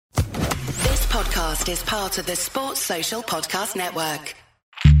podcast is part of the Sports Social Podcast Network.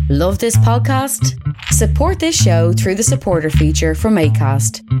 Love this podcast? Support this show through the supporter feature from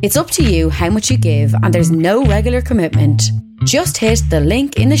Acast. It's up to you how much you give and there's no regular commitment. Just hit the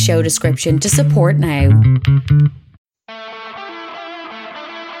link in the show description to support now.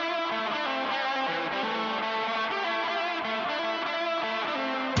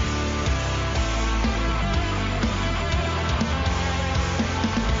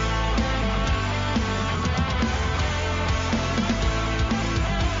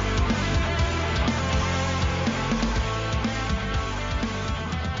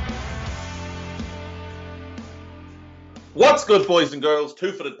 What's good, boys and girls?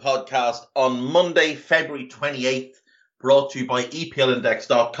 Two-Footed Podcast on Monday, February 28th, brought to you by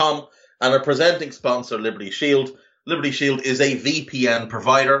EPLindex.com and our presenting sponsor, Liberty Shield. Liberty Shield is a VPN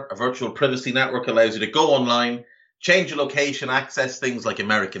provider. A virtual privacy network allows you to go online, change your location, access things like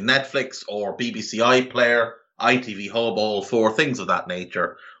American Netflix or BBC iPlayer, ITV Hub, all four, things of that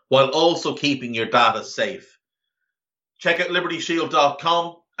nature, while also keeping your data safe. Check out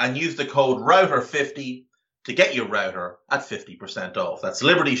libertyshield.com and use the code ROUTER50 to get your router at 50% off. That's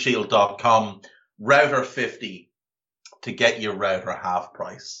libertyshield.com, router50 to get your router half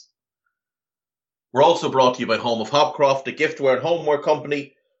price. We're also brought to you by Home of Hopcroft, a giftware and homeware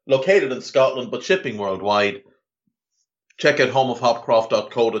company located in Scotland but shipping worldwide. Check out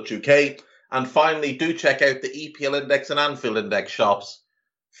homeofhopcroft.co.uk. And finally, do check out the EPL Index and Anfield Index shops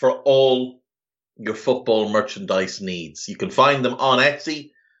for all your football merchandise needs. You can find them on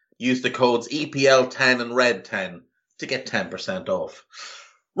Etsy. Use the codes EPL10 and RED10 to get 10% off.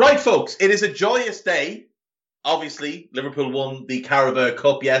 Right, folks, it is a joyous day. Obviously, Liverpool won the Carabao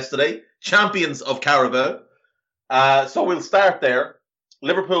Cup yesterday. Champions of Carabao. So we'll start there.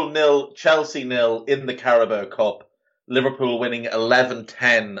 Liverpool 0, Chelsea 0 in the Carabao Cup. Liverpool winning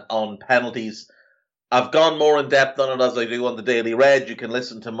 11-10 on penalties. I've gone more in depth on it as I do on the Daily Red. You can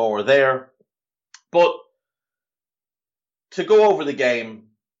listen to more there. But to go over the game,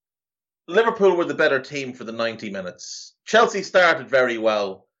 Liverpool were the better team for the 90 minutes. Chelsea started very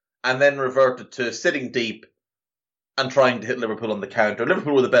well and then reverted to sitting deep and trying to hit Liverpool on the counter.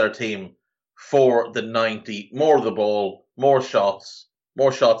 Liverpool were the better team for the 90. More of the ball, more shots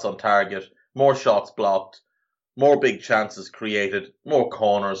on target, more shots blocked, more big chances created, more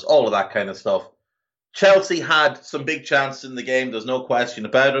corners, all of that kind of stuff. Chelsea had some big chances in the game, there's no question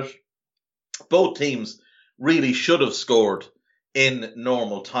about it. Both teams really should have scored in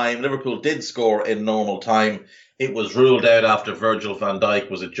normal time. Liverpool did score in normal time. It was ruled out after Virgil van Dijk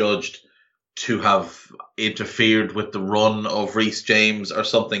was adjudged to have interfered with the run of Reece James or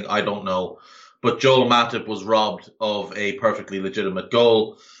something, I don't know. But Joel Matip was robbed of a perfectly legitimate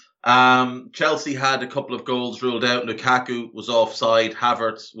goal. Chelsea had a couple of goals ruled out. Lukaku was offside.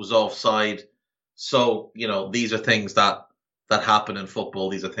 Havertz was offside. So, these are things that happen in football.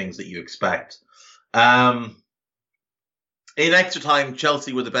 These are things that you expect. In extra time,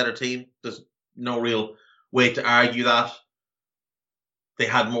 Chelsea were the better team. There's no real way to argue that. They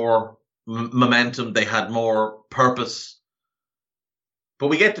had more momentum. They had more purpose. But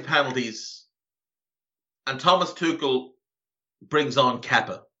we get to penalties, and Thomas Tuchel brings on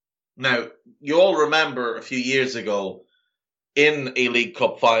Kepa. Now, you all remember a few years ago in a League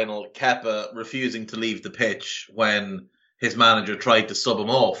Cup final, Kepa refusing to leave the pitch when his manager tried to sub him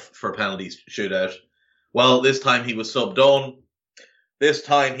off for a penalty shootout. Well, this time he was subbed on. This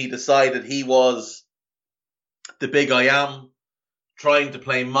time he decided he was the big I am, trying to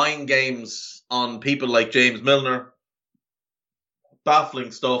play mind games on people like James Milner.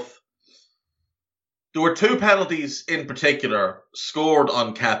 Baffling stuff. There were two penalties in particular scored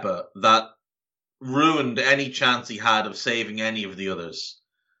on Kepa that ruined any chance he had of saving any of the others.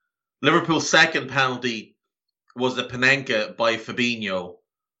 Liverpool's second penalty was a Panenka by Fabinho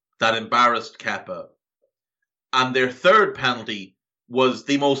that embarrassed Kepa. And their third penalty was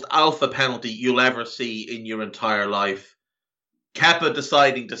the most alpha penalty you'll ever see in your entire life. Kepa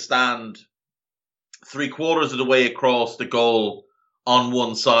deciding to stand 3/4 of the way across the goal on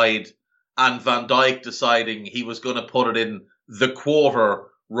one side, and Van Dijk deciding he was going to put it in the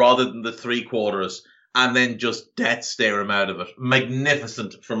quarter rather than the 3/4, and then just death stare him out of it.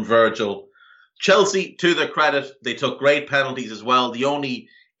 Magnificent from Virgil. Chelsea, to their credit, they took great penalties as well. The only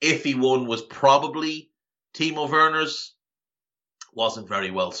iffy one was probably Timo Werner's. Wasn't very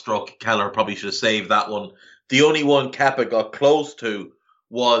well struck. Keller probably should have saved that one. The only one Kepa got close to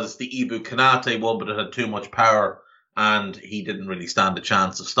was the Ibu Konate one, but it had too much power and he didn't really stand a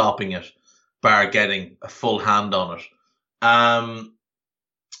chance of stopping it, bar getting a full hand on it.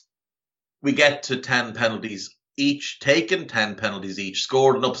 We get to 10 penalties each taken, 10 penalties each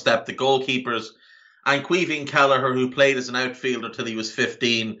scored, and upstepped the goalkeepers. And Caoimhín Kelleher, who played as an outfielder till he was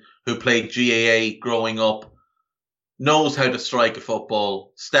 15, who played GAA growing up, knows how to strike a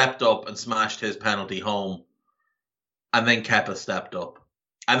football, stepped up and smashed his penalty home. And then Kepa stepped up.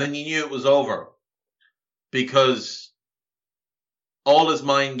 And then you knew it was over. Because all his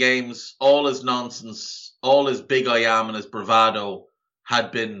mind games, all his nonsense, all his big I am and his bravado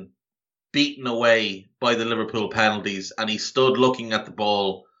had been beaten away by the Liverpool penalties. And he stood looking at the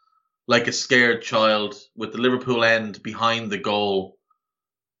ball like a scared child with the Liverpool end behind the goal,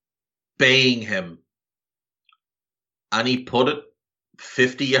 baying him. And he put it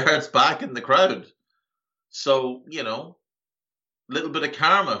 50 yards back in the crowd. So, a little bit of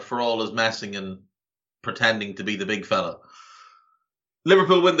karma for all his messing and pretending to be the big fella.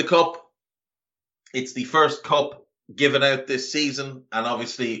 Liverpool win the cup. It's the first cup given out this season, and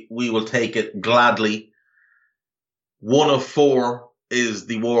obviously we will take it gladly. 1 of 4 is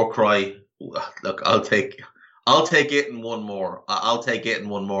the war cry. Look, I'll take it and one more. I'll take it and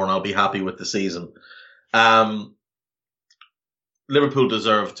one more, and I'll be happy with the season. Liverpool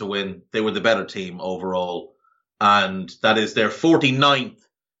deserved to win. They were the better team overall, and that is their 49th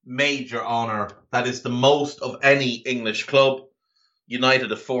major honour. That is the most of any English club.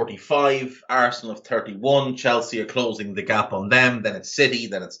 United of 45, Arsenal of 31, Chelsea are closing the gap on them, then it's City,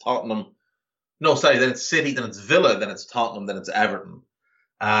 then it's Tottenham. Then it's City, then it's Villa, then it's Tottenham, then it's Everton.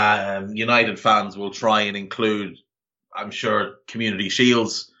 United fans will try and include, I'm sure, Community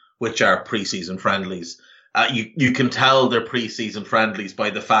Shields, which are pre-season friendlies. You can tell they're pre-season friendlies by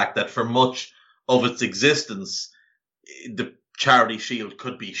the fact that for much of its existence, the Charity Shield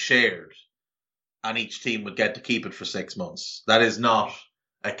could be shared and each team would get to keep it for 6 months. That is not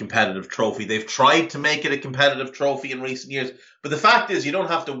a competitive trophy. They've tried to make it a competitive trophy in recent years, but the fact is you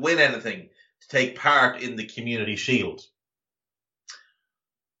don't have to win anything to take part in the Community Shield,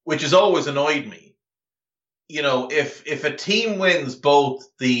 which has always annoyed me. If a team wins both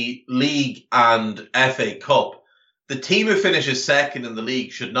the league and FA Cup, the team who finishes second in the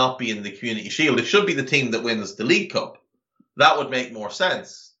league should not be in the Community Shield. It should be the team that wins the League Cup. That would make more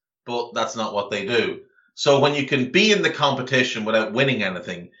sense, but that's not what they do. So when you can be in the competition without winning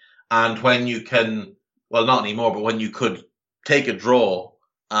anything, and when you can, well, not anymore, but when you could take a draw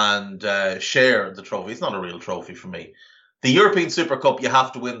and share the trophy, it's not a real trophy for me. The European Super Cup, you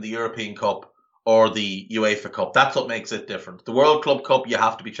have to win the European Cup or the UEFA Cup. That's what makes it different. The World Club Cup, you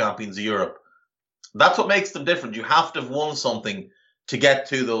have to be champions of Europe. That's what makes them different. You have to have won something to get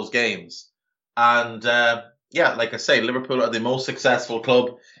to those games. And like I say, Liverpool are the most successful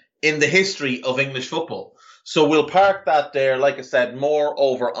club in the history of English football. So we'll park that there. Like I said, more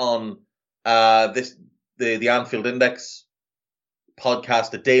over on the Anfield Index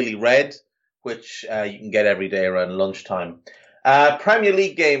podcast, the Daily Red, which you can get every day around lunchtime. Premier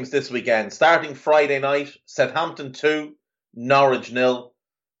League games this weekend. Starting Friday night, Southampton 2, Norwich 0.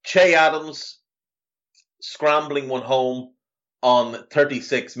 Che Adams scrambling one home on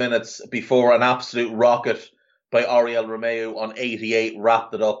 36 minutes before an absolute rocket by Oriol Romeu on 88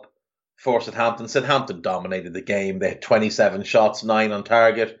 wrapped it up for Southampton. Southampton dominated the game. They had 27 shots, 9 on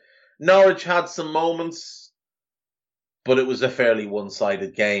target. Norwich had some moments, but it was a fairly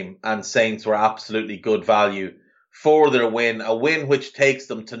one-sided game, and Saints were absolutely good value for their win, a win which takes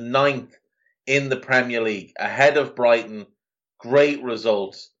them to 9th in the Premier League, ahead of Brighton. Great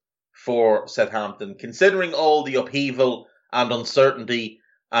result for Southampton, considering all the upheaval and uncertainty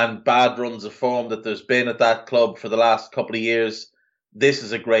and bad runs of form that there's been at that club for the last couple of years. This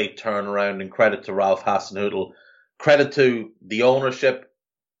is a great turnaround, and credit to Ralph Hasenhüttl. Credit to the ownership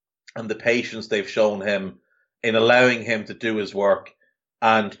and the patience they've shown him in allowing him to do his work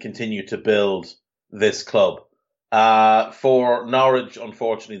and continue to build this club. For Norwich,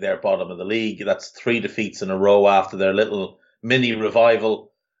 unfortunately, they're bottom of the league. That's 3 defeats in a row after their little mini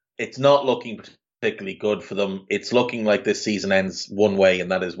revival. It's not looking particularly good for them. It's looking like this season ends one way,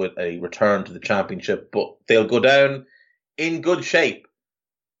 and that is with a return to the Championship. But they'll go down in good shape.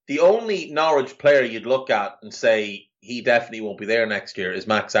 The only Norwich player you'd look at and say he definitely won't be there next year is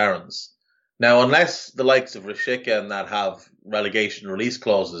Max Aarons. Now, unless the likes of Rashika and that have relegation release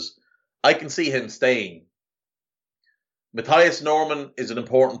clauses, I can see him staying. Matthias Norman is an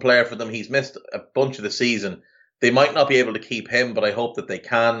important player for them. He's missed a bunch of the season. They might not be able to keep him, but I hope that they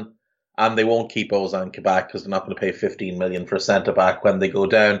can. And they won't keep Ozan Kabak because they're not going to pay $15 million for a centre-back when they go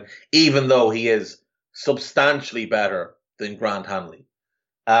down, even though he is substantially better than Grant Hanley.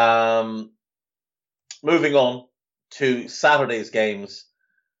 Moving on to Saturday's games.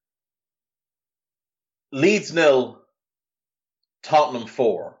 Leeds 0, Tottenham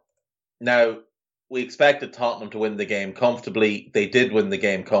 4. Now, we expected Tottenham to win the game comfortably. They did win the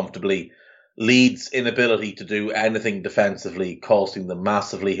game comfortably. Leeds' inability to do anything defensively costing them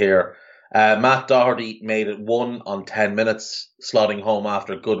massively here. Matt Doherty made it 1 on 10 minutes, slotting home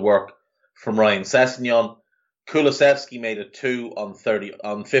after good work from Ryan Sessegnon. Kulusevski made it 2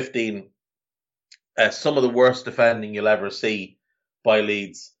 on 15. Some of the worst defending you'll ever see by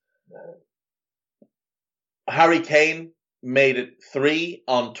Leeds. Harry Kane made it 3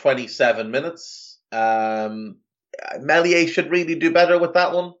 on 27 minutes. Meslier should really do better with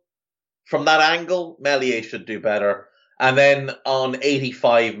that one. From that angle, Meslier should do better. And then on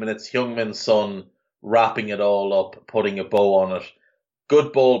 85 minutes, Heung-min Son wrapping it all up, putting a bow on it.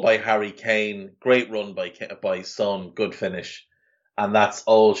 Good ball by Harry Kane. Great run by Son. Good finish. And that's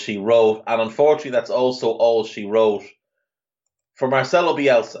all she wrote. And unfortunately, that's also all she wrote for Marcelo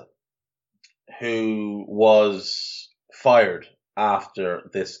Bielsa, who was fired after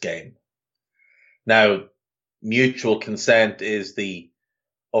this game. Now, mutual consent is the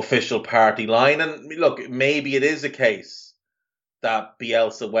official party line. And look, maybe it is a case that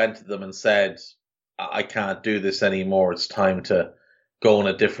Bielsa went to them and said, I can't do this anymore. It's time to go in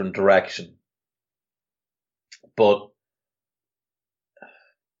a different direction. But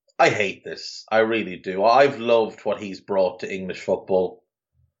I hate this. I really do. I've loved what he's brought to English football.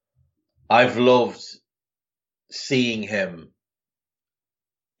 I've loved seeing him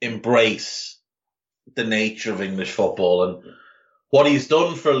embrace the nature of English football and what he's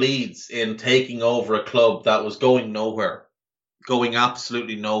done for Leeds in taking over a club that was going nowhere, going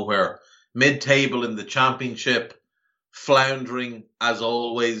absolutely nowhere, mid-table in the Championship, floundering as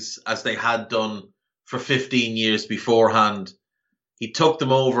always, as they had done for 15 years beforehand. He took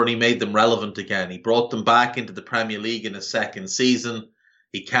them over and he made them relevant again. He brought them back into the Premier League in his second season.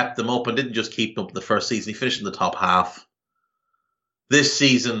 He kept them up and didn't just keep them up in the first season. He finished in the top half. This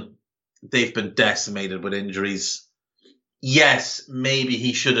season, they've been decimated with injuries. Yes, maybe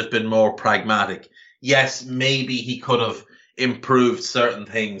he should have been more pragmatic. Yes, maybe he could have improved certain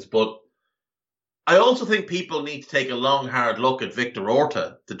things. But I also think people need to take a long, hard look at Victor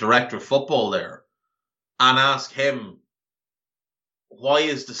Orta, the director of football there, and ask him, why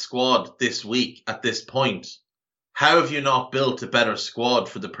is the squad this weak at this point? How have you not built a better squad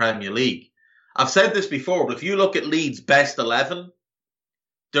for the Premier League? I've said this before, but if you look at Leeds' best 11,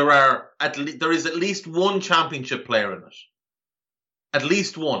 there is at least one Championship player in it. At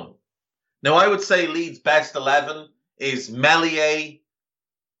least one. Now, I would say Leeds' best 11 is Meslier,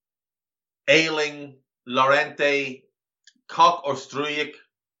 Ayling, Llorente, Koch or Struijk,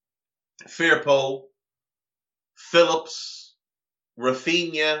 Firpo, Phillips,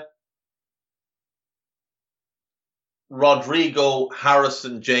 Rafinha, Rodrigo,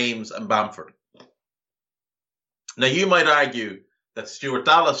 Harrison, James, and Bamford. Now, you might argue that Stuart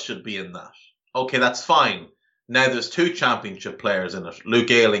Dallas should be in that. Okay, that's fine. Now there's 2 Championship players in it,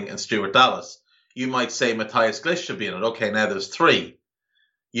 Luke Ayling and Stuart Dallas. You might say Matthias Gliss should be in it. Okay, now there's 3.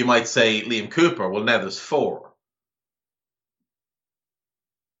 You might say Liam Cooper. Well, now there's 4.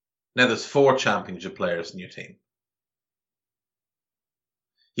 Now there's 4 Championship players in your team.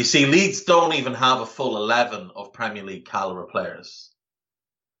 You see, Leeds don't even have a full 11 of Premier League calibre players.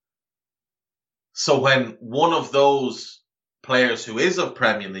 So when one of those players who is of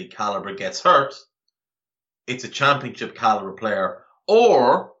Premier League calibre gets hurt, it's a Championship calibre player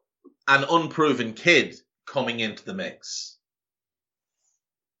or an unproven kid coming into the mix.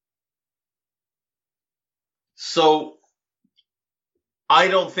 So I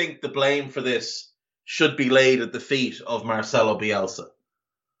don't think the blame for this should be laid at the feet of Marcelo Bielsa.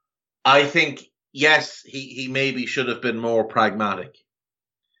 I think, yes, he maybe should have been more pragmatic.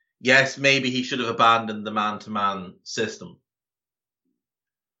 Yes, maybe he should have abandoned the man-to-man system.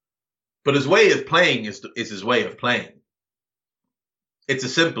 But his way of playing is his way of playing. It's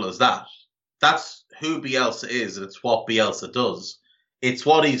as simple as that. That's who Bielsa is, and it's what Bielsa does. It's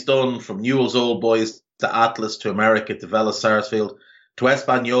what he's done from Newell's Old Boys to Atlas to America to Vélez Sarsfield to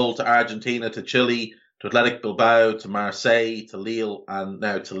Espanyol to Argentina to Chile to Athletic Bilbao to Marseille to Lille and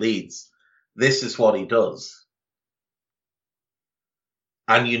now to Leeds. This is what he does.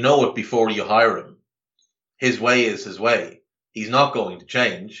 And you know it before you hire him. His way is his way. He's not going to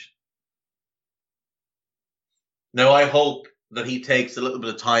change. Now, I hope that he takes a little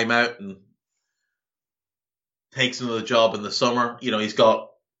bit of time out and takes another job in the summer. You know, he's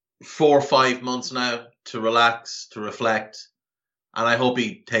got 4 or 5 months now to relax, to reflect. And I hope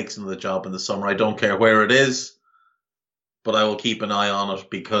he takes another job in the summer. I don't care where it is, but I will keep an eye on it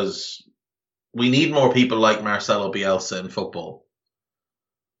because we need more people like Marcelo Bielsa in football.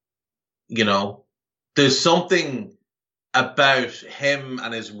 You know, there's something about him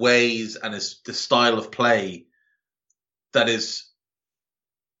and his ways and the style of play that is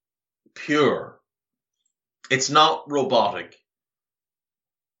pure. It's not robotic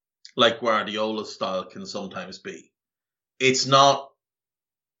like Guardiola's style can sometimes be. It's not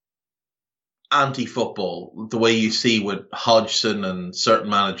anti-football the way you see with Hodgson and certain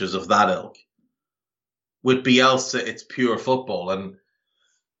managers of that ilk. With Bielsa, it's pure football, and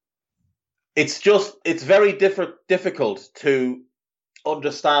it's very difficult to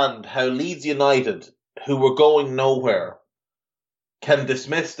understand how Leeds United, who were going nowhere, can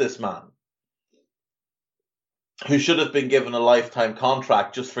dismiss this man, who should have been given a lifetime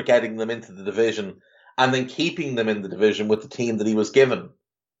contract just for getting them into the division and then keeping them in the division with the team that he was given.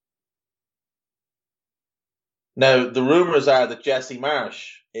 Now, the rumours are that Jesse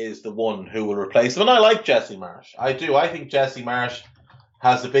Marsh is the one who will replace him, and I like Jesse Marsh. I do. I think Jesse Marsh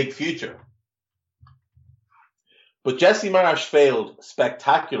has a big future. But Jesse Marsh failed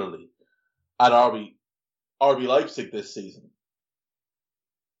spectacularly at RB Leipzig this season.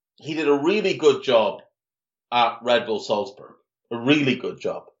 He did a really good job at Red Bull Salzburg. A really good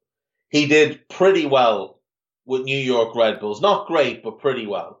job. He did pretty well with New York Red Bulls. Not great, but pretty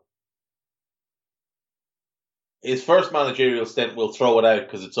well. His first managerial stint, we'll throw it out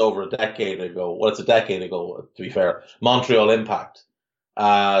because it's over a decade ago. Well, it's a decade ago, to be fair. Montreal Impact.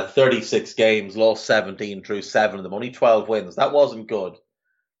 36 games, lost 17, drew 7 of them, only 12 wins. That wasn't good.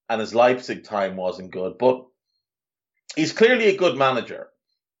 And his Leipzig time wasn't good. But he's clearly a good manager.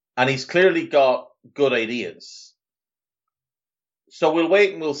 And he's clearly got good ideas. So we'll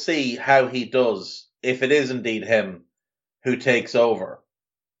wait and we'll see how he does, if it is indeed him who takes over.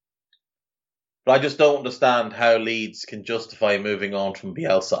 But I just don't understand how Leeds can justify moving on from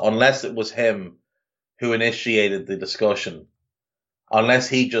Bielsa, unless it was him who initiated the discussion. Unless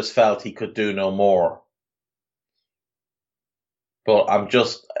he just felt he could do no more. But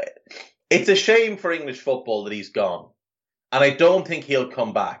it's a shame for English football that he's gone. And I don't think he'll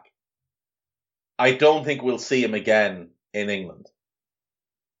come back. I don't think we'll see him again in England.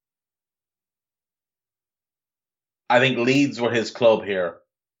 I think Leeds were his club here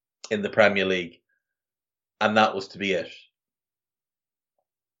in the Premier League. And that was to be it.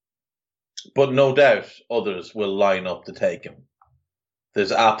 But no doubt others will line up to take him.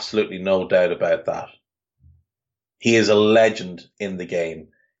 There's absolutely no doubt about that. He is a legend in the game.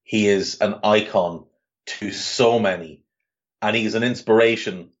 He is an icon to so many. And he's an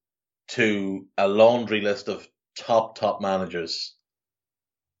inspiration to a laundry list of top managers.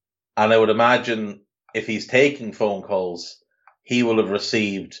 And I would imagine if he's taking phone calls, he will have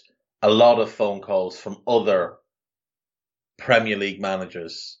received a lot of phone calls from other Premier League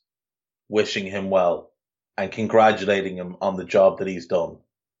managers wishing him well and congratulating him on the job that he's done.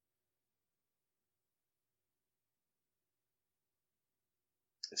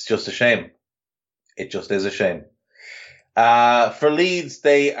 It's just a shame. It just is a shame. For Leeds,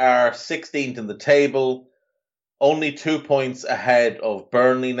 they are 16th in the table, only 2 points ahead of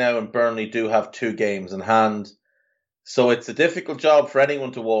Burnley now, and Burnley do have 2 games in hand. So it's a difficult job for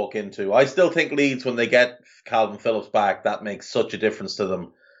anyone to walk into. I still think Leeds, when they get Calvin Phillips back, that makes such a difference to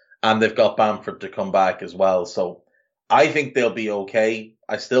them. And they've got Bamford to come back as well. So I think they'll be okay.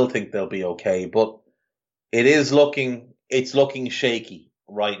 I still think they'll be okay. But it's looking shaky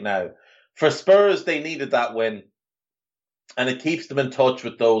right now. For Spurs, they needed that win. And it keeps them in touch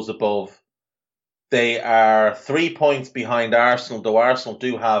with those above. They are 3 points behind Arsenal, though Arsenal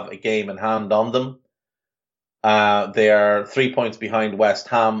do have a game in hand on them. They are 3 points behind West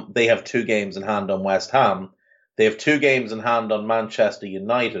Ham. They have 2 games in hand on West Ham. They have 2 games in hand on Manchester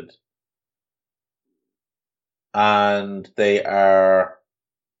United. And they are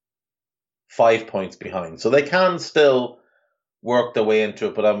 5 points behind. So they can still work their way into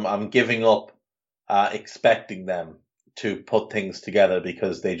it, but I'm giving up expecting them to put things together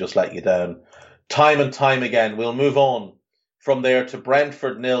because they just let you down time and time again. We'll move on from there to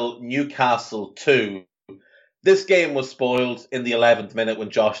Brentford 0, Newcastle 2. This game was spoiled in the 11th minute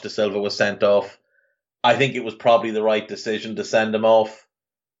when Josh Da Silva was sent off. I think it was probably the right decision to send him off.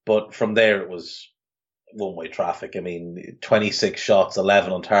 But from there, it was one-way traffic. I mean, 26 shots,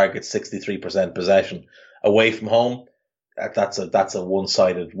 11 on target, 63% possession away from home. That's a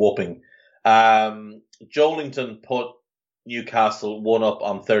one-sided whooping. Joelinton put Newcastle 1 up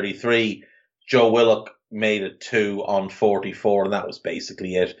on 33. Joe Willock made it 2 on 44, and that was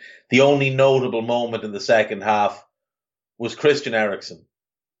basically it. The only notable moment in the second half was Christian Eriksen.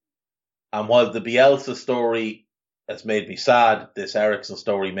 And while the Bielsa story has made me sad, this Eriksen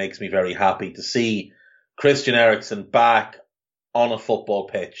story makes me very happy to see Christian Eriksen back on a football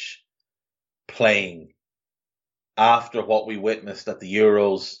pitch playing after what we witnessed at the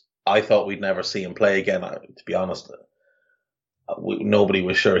Euros, I thought we'd never see him play again. To be honest, nobody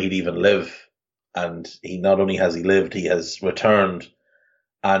was sure he'd even live. And he not only has he lived, he has returned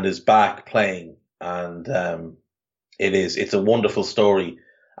and is back playing. And it's a wonderful story.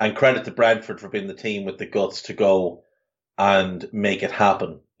 And credit to Brentford for being the team with the guts to go and make it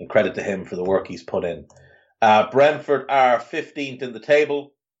happen. And credit to him for the work he's put in. Brentford are 15th in the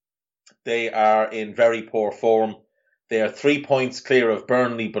table. They are in very poor form. They are 3 points clear of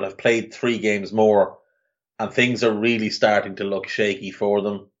Burnley, but have played 3 games more. And things are really starting to look shaky for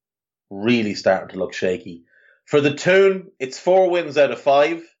them. Really starting to look shaky. For the Toon, it's 4 wins out of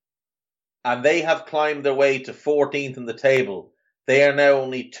 5. And they have climbed their way to 14th in the table. They are now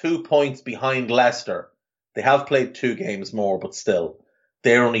only 2 points behind Leicester. They have played 2 games more, but still.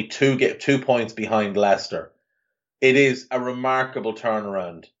 They're only 2 points behind Leicester. It is a remarkable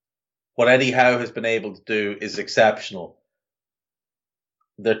turnaround. What Eddie Howe has been able to do is exceptional.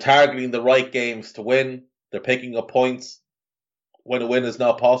 They're targeting the right games to win. They're picking up points when a win is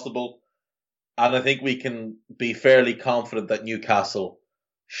not possible. And I think we can be fairly confident that Newcastle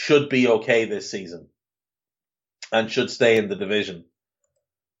should be okay this season and should stay in the division.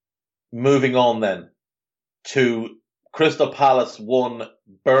 Moving on then to Crystal Palace 1,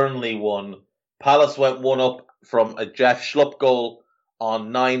 Burnley 1. Palace went 1 up from a Jeff Schlupp goal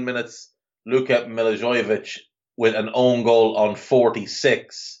on 9 minutes. Luka Milivojevic with an own goal on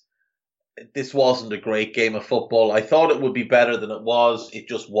 46. This wasn't a great game of football. I thought it would be better than it was. It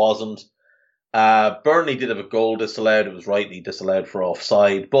just wasn't. Burnley did have a goal disallowed. It was rightly disallowed for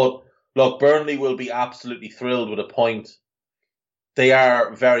offside. But look, Burnley will be absolutely thrilled with a point. They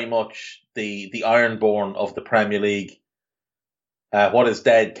are very much the Ironborn of the Premier League. What is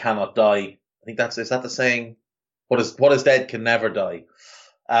dead cannot die. I think is that the saying? What is dead can never die.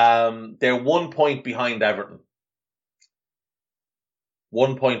 They're 1 point behind Everton.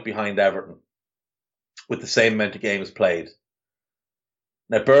 1 point behind Everton with the same amount of games played.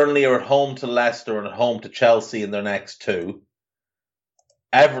 Now, Burnley are at home to Leicester and at home to Chelsea in their next 2.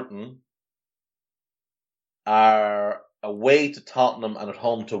 Everton are away to Tottenham and at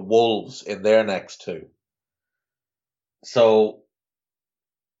home to Wolves in their next 2. So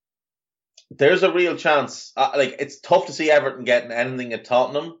there's a real chance. It's tough to see Everton getting anything at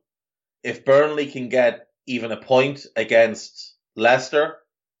Tottenham. If Burnley can get even a point against Leicester,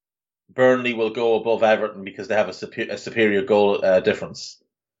 Burnley will go above Everton because they have a superior goal difference.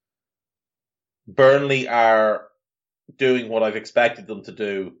 Burnley are doing what I've expected them to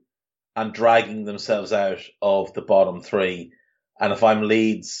do and dragging themselves out of the bottom 3. And if I'm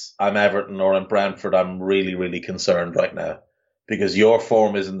Leeds, I'm Everton, or I'm Brentford, I'm really, really concerned right now because your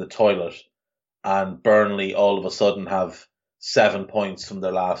form is in the toilet and Burnley all of a sudden have 7 points from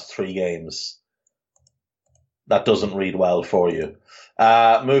their last 3 games. That doesn't read well for you.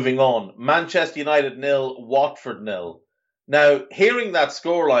 Moving on. Manchester United 0, Watford 0. Now, hearing that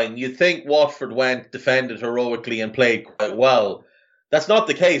scoreline, you'd think Watford went, defended heroically and played quite well. That's not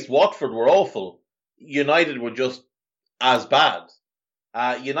the case. Watford were awful. United were just as bad.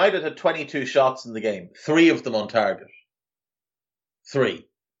 United had 22 shots in the game, 3 of them on target. 3.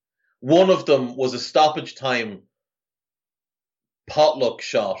 One of them was a stoppage time potluck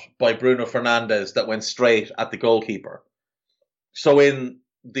shot by Bruno Fernandes that went straight at the goalkeeper. So in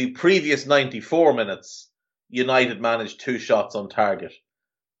the previous 94 minutes, United managed 2 shots on target.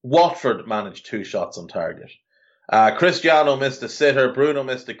 Watford managed 2 shots on target. Cristiano missed a sitter. Bruno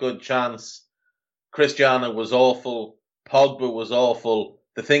missed a good chance. Cristiano was awful. Pogba was awful.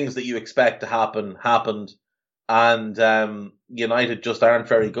 The things that you expect to happen happened. And United just aren't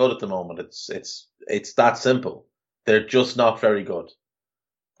very good at the moment. It's that simple. They're just not very good.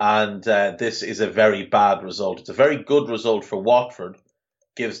 And this is a very bad result. It's a very good result for Watford.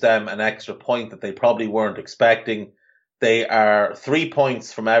 Gives them an extra point that they probably weren't expecting. They are 3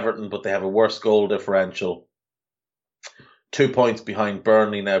 points from Everton, but they have a worse goal differential. 2 points behind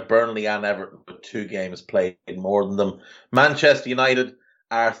Burnley now. Burnley and Everton with 2 games played more than them. Manchester United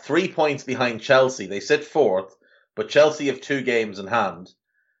are 3 points behind Chelsea. They sit 4th, but Chelsea have 2 games in hand.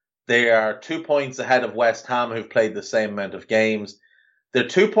 They are 2 points ahead of West Ham, who've played the same amount of games. They're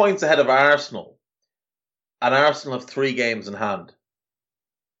 2 points ahead of Arsenal, and Arsenal have 3 games in hand.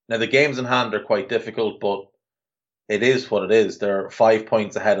 Now, the games in hand are quite difficult, but it is what it is. They're 5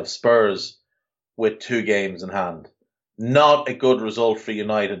 points ahead of Spurs with 2 games in hand. Not a good result for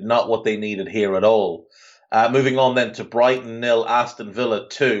United, not what they needed here at all. Moving on then to Brighton 0, Aston Villa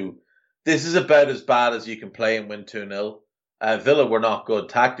 2. This is about as bad as you can play and win 2-0. Villa were not good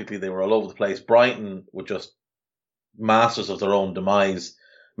tactically. They were all over the place. Brighton were just masters of their own demise.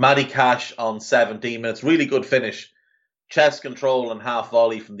 Matty Cash on 17 minutes. Really good finish. Chest control and half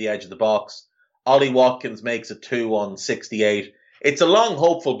volley from the edge of the box. Ollie Watkins makes it 2 on 68. It's a long,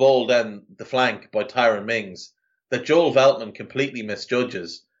 hopeful ball down the flank by Tyrone Mings that Joel Veltman completely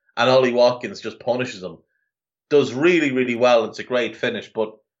misjudges, and Ollie Watkins just punishes him. Does really, really well. It's a great finish,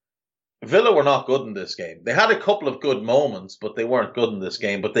 but Villa were not good in this game. They had a couple of good moments, but they weren't good in this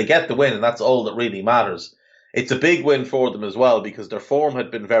game. But they get the win, and that's all that really matters. It's a big win for them as well, because their form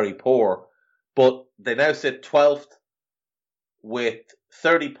had been very poor, but they now sit 12th with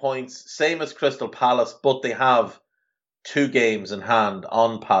 30 points, same as Crystal Palace, but they have 2 games in hand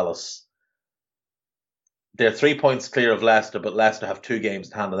on Palace. They're 3 points clear of Leicester, but Leicester have 2 games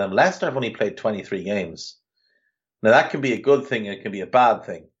in hand on them. Leicester have only played 23 games. Now that can be a good thing and it can be a bad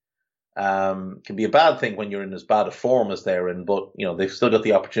thing. It can be a bad thing when you're in as bad a form as they're in, but they've still got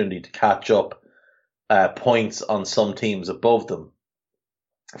the opportunity to catch up points on some teams above them.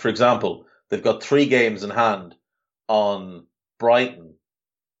 For example, they've got 3 games in hand on Brighton,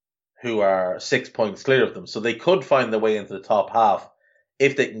 who are 6 points clear of them. So they could find their way into the top half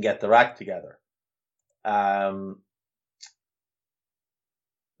if they can get their act together.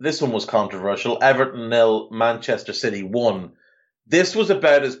 This one was controversial. Everton 0, Manchester City 1. This was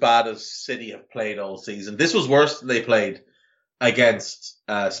about as bad as City have played all season. This was worse than they played against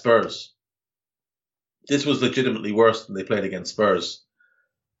Spurs. This was legitimately worse than they played against Spurs.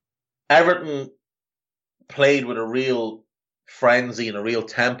 Everton played with a real frenzy and a real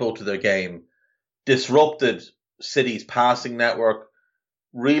tempo to their game, disrupted City's passing network,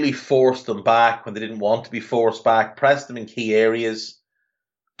 really forced them back when they didn't want to be forced back, pressed them in key areas,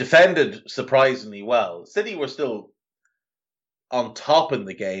 defended surprisingly well. City were still on top in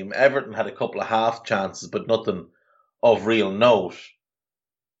the game. Everton had a couple of half chances, but nothing of real note.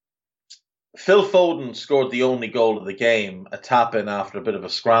 Phil Foden scored the only goal of the game, a tap-in after a bit of a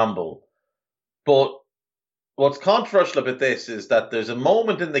scramble. But what's controversial about this is that there's a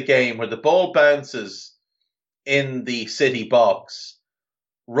moment in the game where the ball bounces in the City box.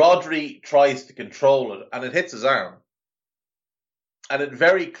 Rodri tries to control it, and it hits his arm. And it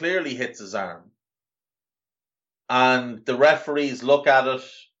very clearly hits his arm. And the referees look at it,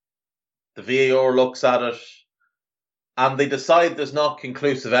 the VAR looks at it, and they decide there's not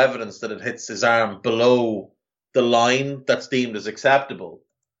conclusive evidence that it hits his arm below the line that's deemed as acceptable.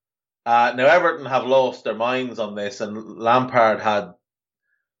 Now, Everton have lost their minds on this, and Lampard had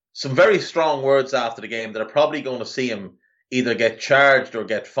some very strong words after the game that are probably going to see him either get charged or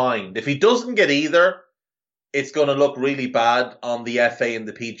get fined. If he doesn't get either, it's going to look really bad on the FA and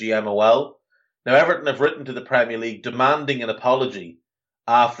the PGMOL. Now, Everton have written to the Premier League demanding an apology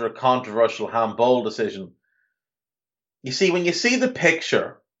after a controversial handball decision. You see, when you see the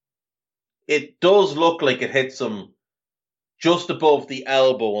picture, it does look like it hits him just above the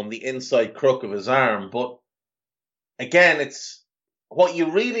elbow on the inside crook of his arm. But again, it's what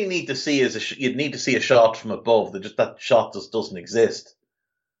you really need to see is you'd need to see a shot from above. That shot just doesn't exist.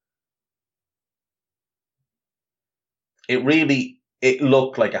 It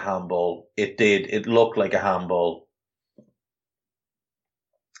looked like a handball. It did. It looked like a handball.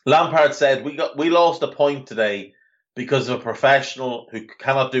 Lampard said, we lost a point today because of a professional who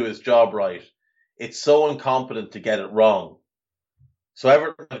cannot do his job right. It's so incompetent to get it wrong. So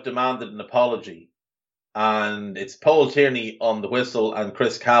Everton have demanded an apology. And it's Paul Tierney on the whistle and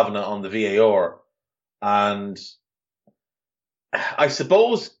Chris Kavanagh on the VAR. And I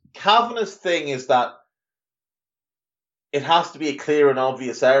suppose Kavanagh's thing is that it has to be a clear and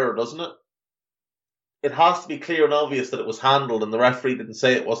obvious error, doesn't it? It has to be clear and obvious that it was handled, and the referee didn't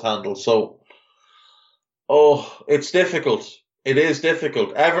say it was handled. So, it's difficult. It is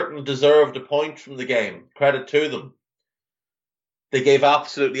difficult. Everton deserved a point from the game. Credit to them. They gave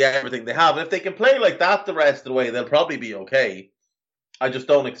absolutely everything they have. And if they can play like that the rest of the way, they'll probably be okay. I just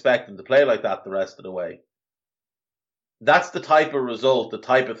don't expect them to play like that the rest of the way. That's the type of result, the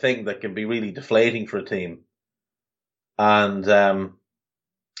type of thing that can be really deflating for a team. And,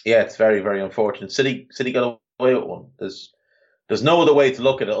 it's very, very unfortunate. City got away with one. There's no other way to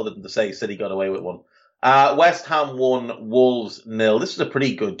look at it other than to say City got away with one. West Ham 1, Wolves 0. This was a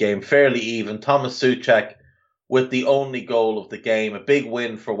pretty good game, fairly even. Thomas Souček with the only goal of the game. A big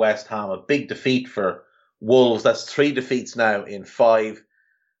win for West Ham, a big defeat for Wolves. That's 3 defeats now in 5.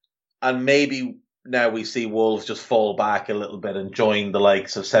 And maybe now we see Wolves just fall back a little bit and join the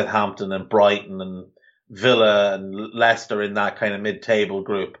likes of Southampton and Brighton and Villa and Leicester in that kind of mid-table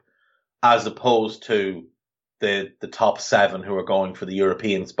group, as opposed to the top 7 who are going for the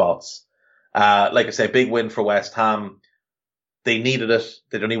European spots. Like I say, big win for West Ham. They needed it.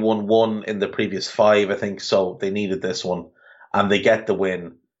 They'd only won 1 in the previous 5, I think, so they needed this one. And they get the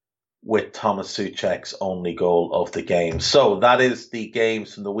win. with Thomas Souček's only goal of the game. So that is the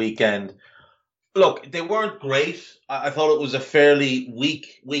games from the weekend. Look, they weren't great. I thought it was a fairly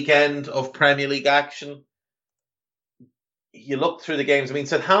weak weekend of Premier League action. You look through the games. I mean,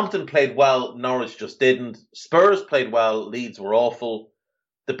 Southampton played well. Norwich just didn't. Spurs played well. Leeds were awful.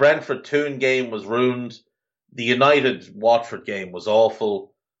 The Brentford-Toon game was ruined. The United-Watford game was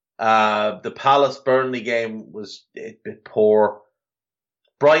awful. The Palace-Burnley game was a bit poor.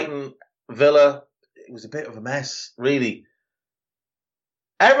 Brighton-Villa, it was a bit of a mess, really.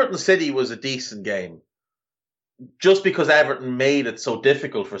 Everton City was a decent game, just because Everton made it so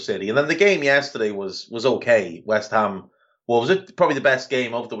difficult for City. And then the game yesterday was okay. West Ham, was it probably the best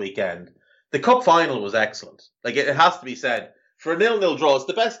game of the weekend? The cup final was excellent. Like, it has to be said, for a 0-0 draw, it's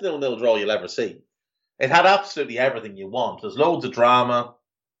the best 0-0 draw you'll ever see. It had absolutely everything you want. There's loads of drama,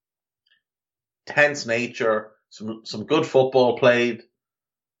 tense nature, some good football played,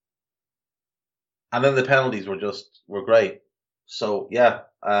 and then the penalties were great. So yeah,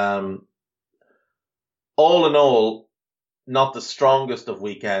 all in all, not the strongest of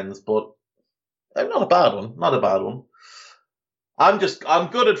weekends, but not a bad one. Not a bad one. I'm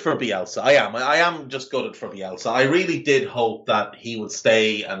gutted for Bielsa. I am just gutted for Bielsa. I really did hope that he would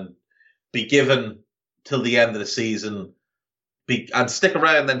stay and be given till the end of the season, and stick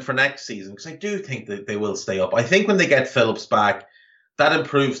around then for next season, because I do think that they will stay up. I think when they get Phillips back, that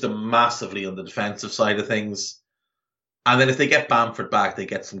improves them massively on the defensive side of things. And then if they get Bamford back, they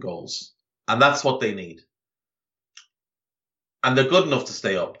get some goals. And that's what they need. And they're good enough to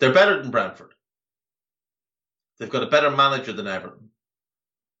stay up. They're better than Brentford. They've got a better manager than Everton.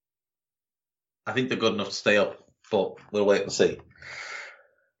 I think they're good enough to stay up, but we'll wait and see.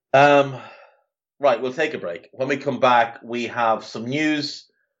 Right, we'll take a break. When we come back, we have some news.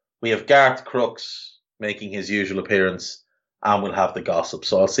 We have Garth Crooks making his usual appearance, and we'll have the gossip.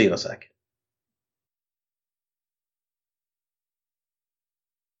 So I'll see you in a sec.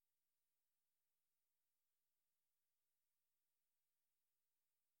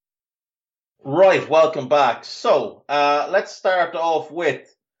 Right, welcome back. So, let's start off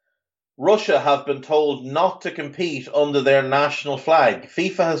with Russia have been told not to compete under their national flag.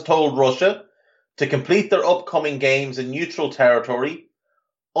 FIFA has told Russia to complete their upcoming games in neutral territory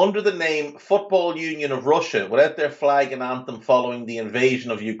under the name Football Union of Russia without their flag and anthem following the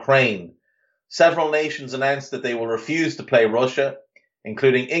invasion of Ukraine. Several nations announced that they will refuse to play Russia,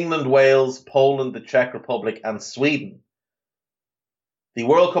 including England, Wales, Poland, the Czech Republic, and Sweden. The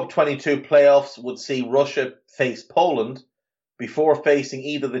World Cup 22 playoffs would see Russia face Poland before facing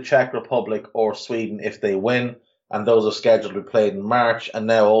either the Czech Republic or Sweden if they win, and those are scheduled to be played in March, and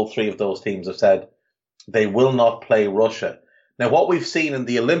now all three of those teams have said they will not play Russia. Now, what we've seen in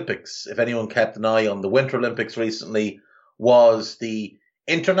the Olympics, if anyone kept an eye on the Winter Olympics recently, was the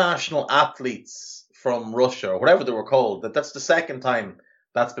international athletes from Russia, or whatever they were called. That's the second time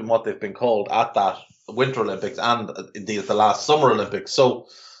that's been what they've been called at that Winter Olympics and indeed at the last Summer Olympics. So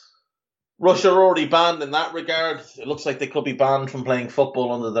Russia are already banned in that regard. It looks like they could be banned from playing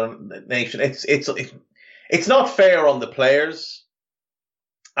football under their nation. It's not fair on the players.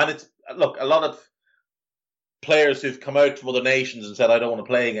 And look, a lot of players who've come out from other nations and said, I don't want to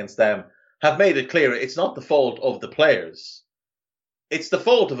play against them, have made it clear it's not the fault of the players. It's the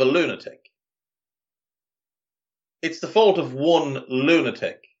fault of a lunatic. It's the fault of one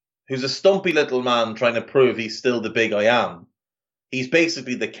lunatic who's a stumpy little man trying to prove he's still the big I am. He's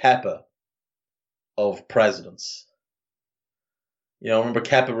basically the Kepa of presidents. You know, remember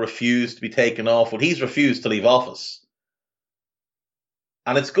Kepa refused to be taken off? Well, he's refused to leave office.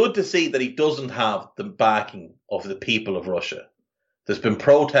 And it's good to see that he doesn't have the backing of the people of Russia. There's been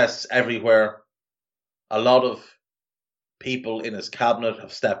protests everywhere. A lot of people in his cabinet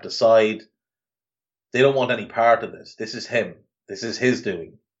have stepped aside. They don't want any part of this. This is him. This is his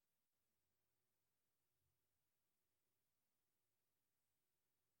doing.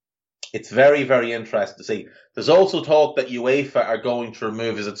 It's very, very interesting to see. There's also talk that UEFA are going to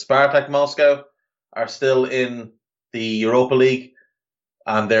remove, is it Spartak Moscow, are still in the Europa League,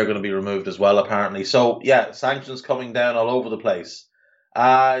 and they're going to be removed as well, apparently. So, yeah, sanctions coming down all over the place.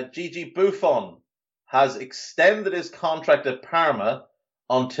 Gigi Buffon has extended his contract at Parma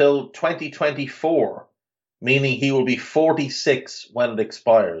until 2024, meaning he will be 46 when it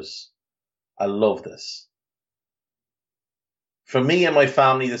expires. I love this. For me and my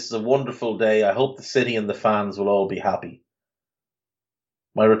family, this is a wonderful day. I hope the city and the fans will all be happy.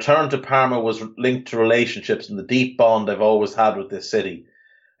 My return to Parma was linked to relationships and the deep bond I've always had with this city.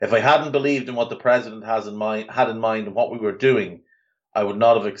 If I hadn't believed in what the president had in mind and what we were doing, I would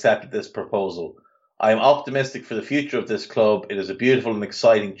not have accepted this proposal. I am optimistic for the future of this club. It is a beautiful and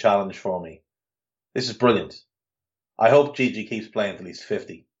exciting challenge for me. This is brilliant. I hope Gigi keeps playing till he's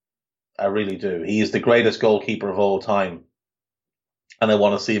 50. I really do. He is the greatest goalkeeper of all time. And I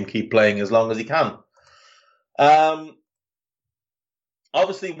want to see him keep playing as long as he can.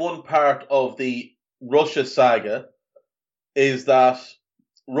 Obviously, one part of the Russia saga is that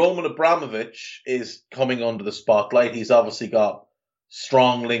Roman Abramovich is coming under the spotlight. He's obviously got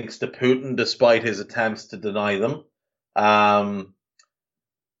strong links to Putin, despite his attempts to deny them.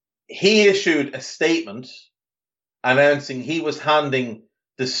 He issued a statement announcing he was handing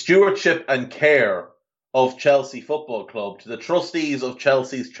the stewardship and care of Chelsea Football Club to the trustees of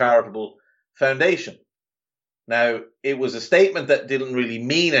Chelsea's charitable foundation. Now, it was a statement that didn't really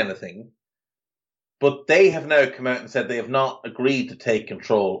mean anything, but they have now come out and said they have not agreed to take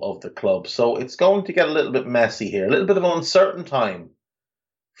control of the club. So it's going to get a little bit messy here, a little bit of an uncertain time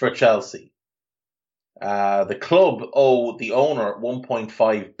for Chelsea. The club owe the owner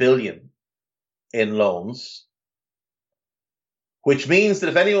 1.5 billion in loans, which means that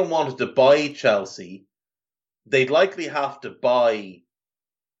if anyone wanted to buy Chelsea, they'd likely have to buy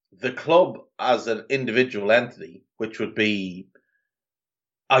the club as an individual entity, which would be,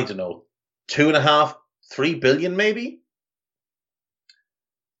 I don't know, 2.5, 3 billion maybe,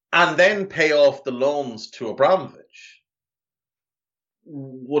 and then pay off the loans to Abramovich.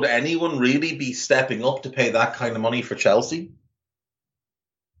 Would anyone really be stepping up to pay that kind of money for Chelsea?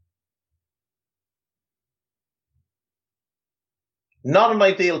 Not an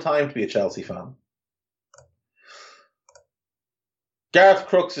ideal time to be a Chelsea fan. Gareth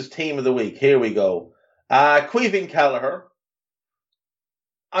Crooks' team of the week. Here we go. Caoimhín Kelleher.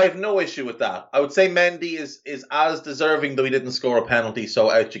 I have no issue with that. I would say Mendy is as deserving, though he didn't score a penalty,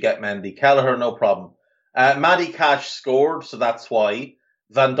 so out you get Mendy. Kelleher, no problem. Matty Cash scored, so that's why.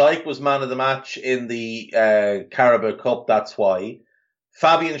 Van Dijk was man of the match in the Carabao Cup, that's why.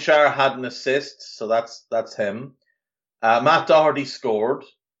 Fabian Schär had an assist, so that's him. Matt Doherty scored.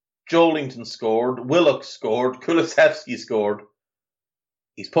 Joelinton scored. Willock scored. Kulusevski scored.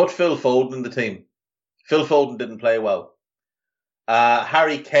 He's put Phil Foden in the team. Phil Foden didn't play well.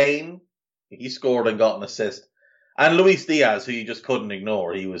 Harry Kane, he scored and got an assist. And Luis Diaz, who you just couldn't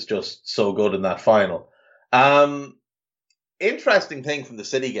ignore. He was just so good in that final. Interesting thing from the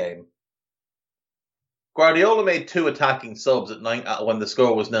City game. Guardiola made 2 attacking subs at 9 when the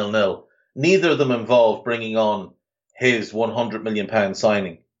score was 0-0. Neither of them involved bringing on his £100 million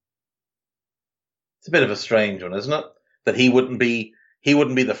signing. It's a bit of a strange one, isn't it? That he wouldn't be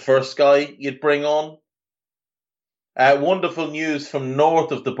the first guy you'd bring on. Wonderful news from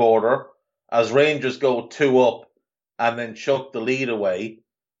north of the border as Rangers go 2-up and then chuck the lead away.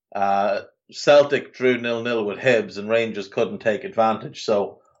 Celtic drew 0-0 with Hibs and Rangers couldn't take advantage.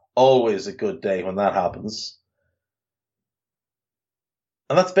 So always a good day when that happens.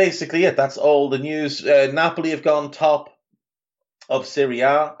 And that's basically it. That's all the news. Napoli have gone top of Serie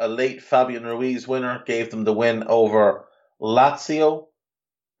A. A late Fabian Ruiz winner gave them the win over Lazio.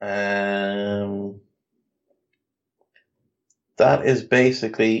 That is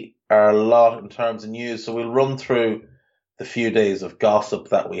basically our lot in terms of news. So we'll run through the few days of gossip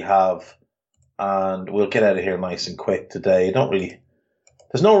that we have, and we'll get out of here nice and quick today.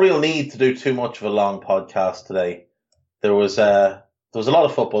 There's no real need to do too much of a long podcast today. There was a lot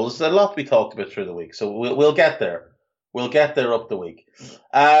of football. There's a lot to be talked about through the week, so we'll get there. We'll get there up the week.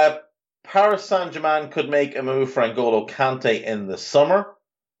 Paris Saint-Germain could make a move for N'Golo Kante in the summer.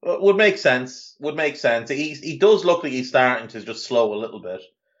 Would make sense. He does look like he's starting to just slow a little bit.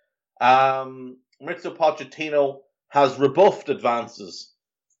 Maurizio Pochettino has rebuffed advances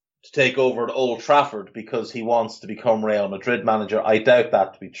to take over at Old Trafford because he wants to become Real Madrid manager. I doubt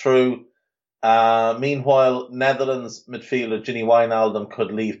that to be true. Meanwhile, Netherlands midfielder Gini Wijnaldum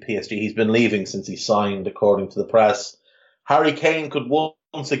could leave PSG. He's been leaving since he signed, according to the press. Harry Kane could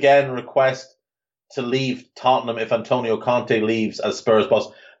once again request to leave Tottenham if Antonio Conte leaves as Spurs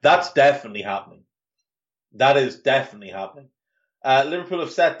boss. That's definitely happening. That is definitely happening. Liverpool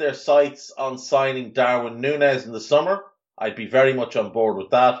have set their sights on signing Darwin Núñez in the summer. I'd be very much on board with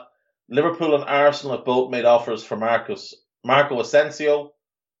that. Liverpool and Arsenal have both made offers for Marco Asensio.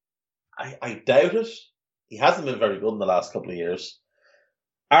 I doubt it. He hasn't been very good in the last couple of years.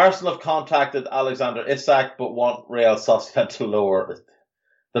 Arsenal have contacted Alexander Isak but want Real Sociedad to lower.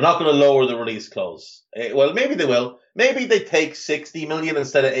 They're not going to lower the release clause. Well, maybe they will. Maybe they take 60 million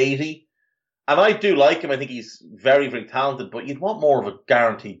instead of 80. And I do like him. I think he's very, very talented, but you'd want more of a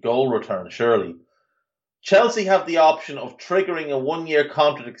guaranteed goal return, surely. Chelsea have the option of triggering a 1-year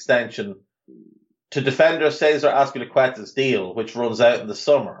contract extension to defender Cesar Azpilicueta's deal, which runs out in the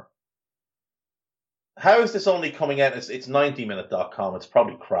summer. How is this only coming out? It's 90minute.com. It's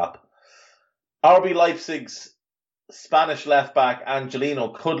probably crap. RB Leipzig's Spanish left-back Angelino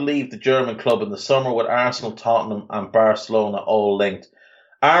could leave the German club in the summer, with Arsenal, Tottenham and Barcelona all linked.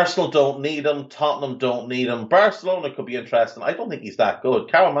 Arsenal don't need him. Tottenham don't need him. Barcelona could be interesting. I don't think he's that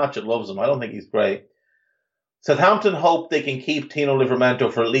good. Carol Matchett loves him. I don't think he's great. Southampton hope they can keep Tino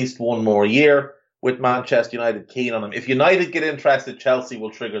Livramento for at least one more year, with Manchester United keen on him. If United get interested, Chelsea will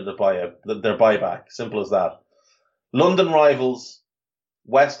trigger their buyback. Simple as that. London rivals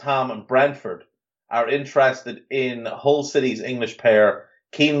West Ham and Brentford are interested in Hull City's English pair,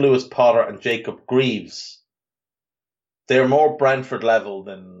 Keane Lewis-Potter and Jacob Greaves. They're more Brentford level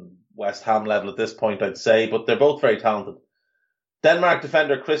than West Ham level at this point, I'd say, but they're both very talented. Denmark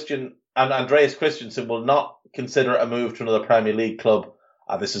defender Christian and Andreas Christensen will not consider a move to another Premier League club.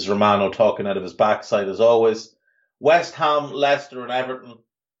 This is Romano talking out of his backside as always. West Ham, Leicester and Everton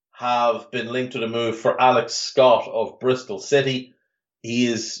have been linked to the move for Alex Scott of Bristol City. He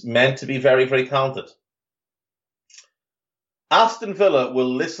is meant to be very, very talented. Aston Villa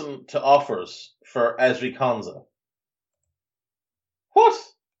will listen to offers for Ezri Konsa. What?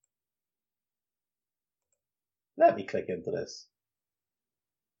 Let me click into this.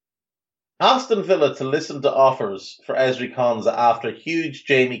 Aston Villa to listen to offers for Ezri Konsa after huge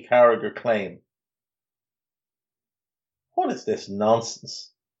Jamie Carragher claim. What is this nonsense?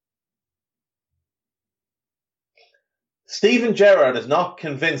 Steven Gerrard is not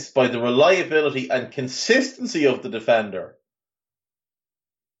convinced by the reliability and consistency of the defender.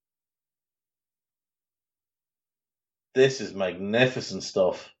 This is magnificent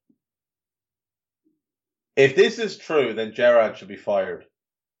stuff. If this is true, then Gerrard should be fired.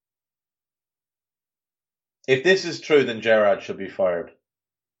 If this is true, then Gerrard should be fired.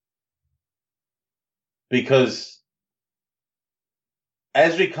 Because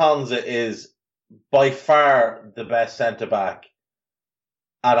Ezri Konsa is by far the best centre-back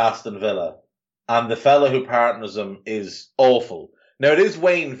at Aston Villa. And the fellow who partners him is awful. Now, it is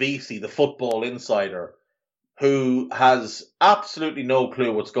Wayne Vesey, the football insider, who has absolutely no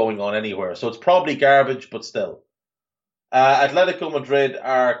clue what's going on anywhere. So it's probably garbage, but still. Atletico Madrid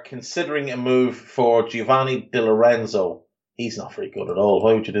are considering a move for Giovanni Di Lorenzo. He's not very good at all.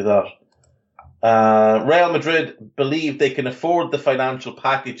 Why would you do that? Real Madrid believe they can afford the financial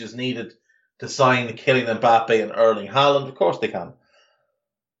packages needed to sign Kylian Mbappe and Erling Haaland. Of course they can.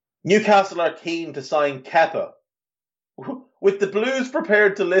 Newcastle are keen to sign Kepa. With the Blues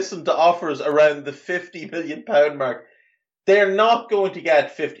prepared to listen to offers around the £50 million mark, they're not going to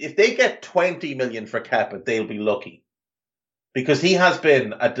get 50. If they get 20 million for Kepa, they'll be lucky. Because he has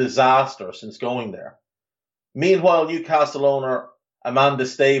been a disaster since going there. Meanwhile, Newcastle owner Amanda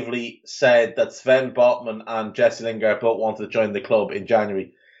Staveley said that Sven Botman and Jesse Lingard both wanted to join the club in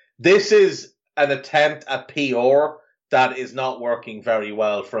January. This is an attempt at PR that is not working very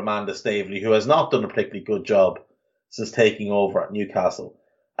well for Amanda Staveley, who has not done a particularly good job since taking over at Newcastle.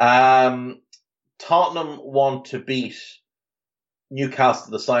 Tottenham want to beat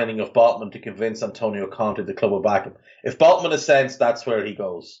Newcastle the signing of Botman to convince Antonio Conte the club will back him. If Botman assents, that's where he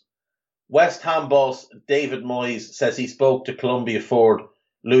goes. West Ham boss David Moyes says he spoke to Colombia forward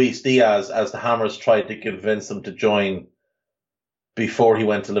Luis Diaz as the Hammers tried to convince him to join before he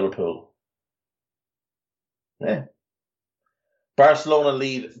went to Liverpool. Yeah. Barcelona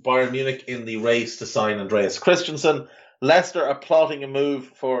lead Bayern Munich in the race to sign Andreas Christensen. Leicester are plotting a move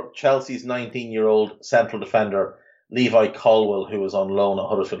for Chelsea's 19-year-old central defender Levi Colwill, who is on loan at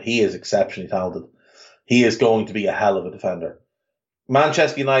Huddersfield. He is exceptionally talented. He is going to be a hell of a defender.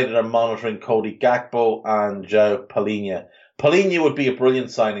 Manchester United are monitoring Cody Gakpo and João Palhinha. Palhinha would be a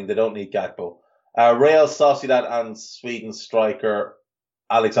brilliant signing. They don't need Gakpo. Real Sociedad and Sweden striker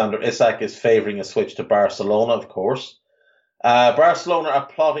Alexander Isak is favouring a switch to Barcelona, of course. Barcelona are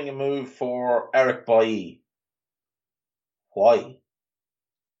plotting a move for Eric Bailly. Why?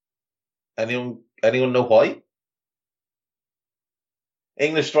 Anyone know why?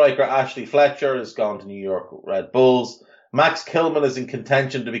 English striker Ashley Fletcher has gone to New York Red Bulls. Max Kilman is in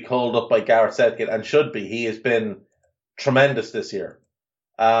contention to be called up by Gareth Southgate and should be. He has been tremendous this year.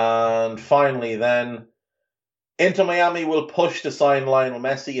 And finally then, Inter Miami will push to sign Lionel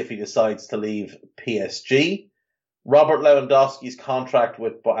Messi if he decides to leave PSG. Robert Lewandowski's contract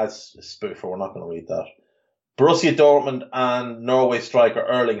with, as a spoofer, we're not going to read that. Borussia Dortmund and Norway striker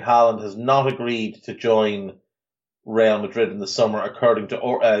Erling Haaland has not agreed to join Real Madrid in the summer, according to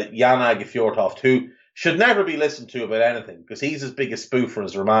Yanag Fjortoft, who should never be listened to about anything because he's as big a spoofer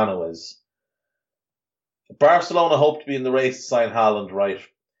as Romano is. Barcelona hope to be in the race to sign Haaland, right?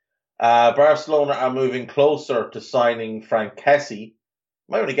 Barcelona are moving closer to signing Frank Kessie.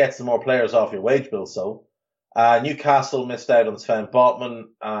 Might only get some more players off your wage bill, so. Newcastle missed out on Sven Botman,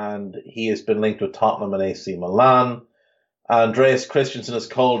 and he has been linked with Tottenham and AC Milan. Andreas Christensen has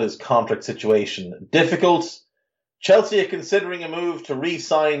called his contract situation difficult. Chelsea are considering a move to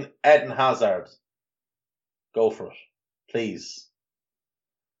re-sign Eden Hazard. Go for it, please.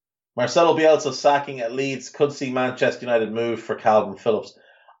 Marcelo Bielsa sacking at Leeds could see Manchester United move for Calvin Phillips.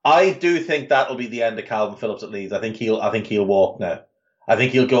 I do think that'll be the end of Calvin Phillips at Leeds. I think he'll walk now. I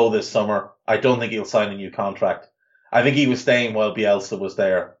think he'll go this summer. I don't think he'll sign a new contract. I think he was staying while Bielsa was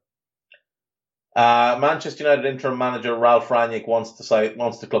there. Manchester United interim manager Ralf Rangnick wants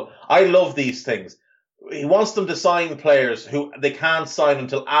the club. I love these things. He wants them to sign players who they can't sign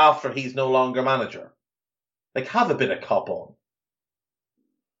until after he's no longer manager. Like, have a bit of cop on.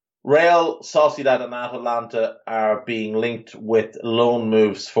 Real Sociedad and Atalanta are being linked with loan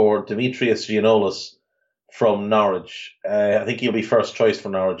moves for Dimitrios Giannoulis from Norwich. I think he'll be first choice for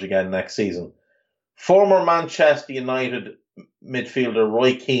Norwich again next season. Former Manchester United midfielder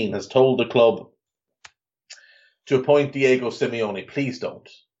Roy Keane has told the club to appoint Diego Simeone. Please don't.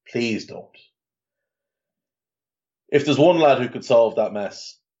 Please don't. If there's one lad who could solve that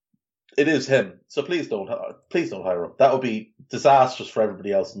mess, it is him. So please don't hire him. That would be disastrous for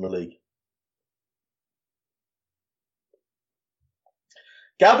everybody else in the league.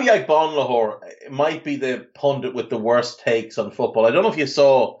 Gabby Agbonlahor might be the pundit with the worst takes on football. I don't know if you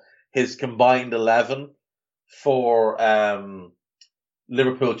saw his combined 11 for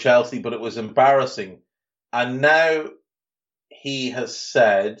Liverpool-Chelsea, but it was embarrassing. And now he has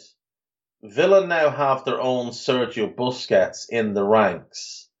said Villa now have their own Sergio Busquets in the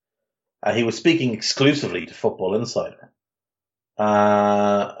ranks. He was speaking exclusively to Football Insider. Who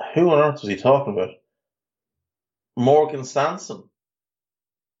on earth was he talking about? Morgan Sanson.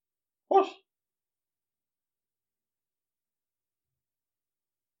 What?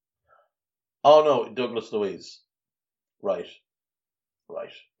 Oh no, Douglas Luiz. Right.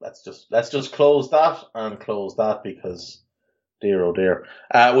 Let's just close that because dear oh dear.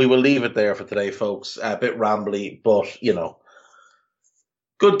 We will leave it there for today, folks. A bit rambly, but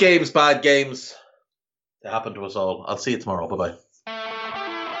good games, bad games. They happen to us all. I'll see you tomorrow. Bye-bye.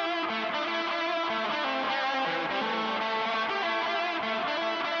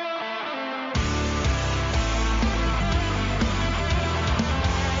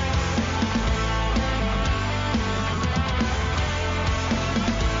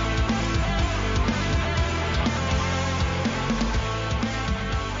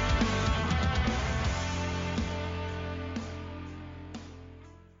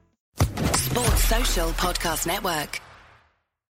 Sports Social Podcast Network.